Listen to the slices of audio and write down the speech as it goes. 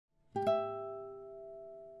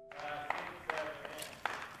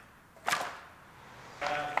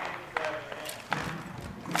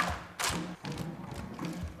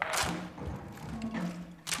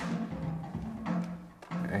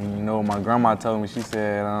what my grandma told me. She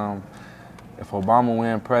said, if Obama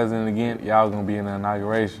win president again, y'all gonna be in the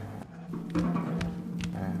inauguration.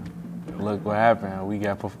 And look what happened. We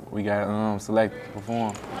got selected to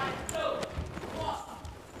perform.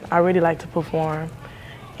 I really like to perform,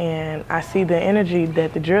 and I see the energy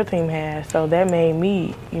that the drill team has, so that made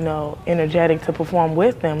me, energetic to perform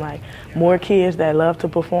with them. Like, more kids that love to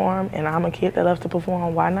perform, and I'm a kid that loves to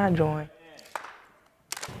perform, why not join?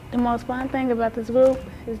 The most fun thing about this group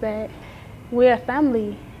is that we're a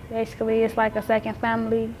family. Basically, it's like a second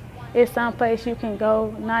family. It's someplace you can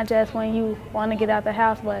go, not just when you want to get out the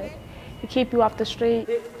house, but to keep you off the street.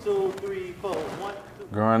 2, 3, 4, 1, 2.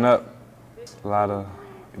 Growing up, a lot of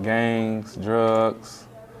gangs, drugs,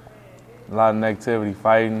 a lot of negativity,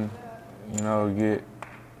 fighting, you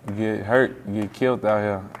get hurt, you get killed out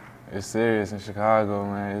here. It's serious in Chicago,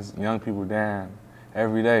 man. It's young people dying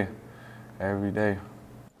every day, every day.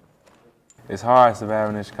 It's hard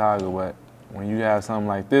surviving in Chicago, but when you have something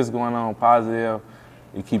like this going on, positive,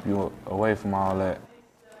 it keep you away from all that.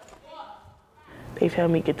 They've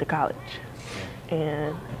helped me get to college.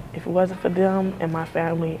 And if it wasn't for them and my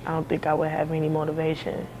family, I don't think I would have any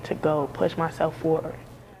motivation to go push myself forward.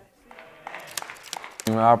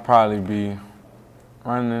 I'll probably be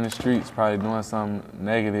running in the streets, probably doing something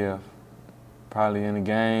negative, probably in a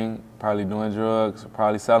gang, probably doing drugs,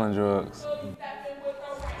 probably selling drugs.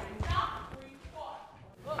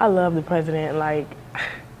 I love the president. Like,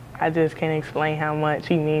 I just can't explain how much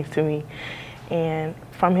he means to me. And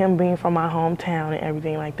from him being from my hometown and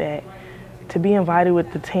everything like that, to be invited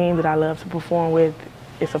with the team that I love to perform with,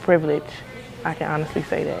 it's a privilege. I can honestly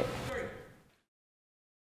say that.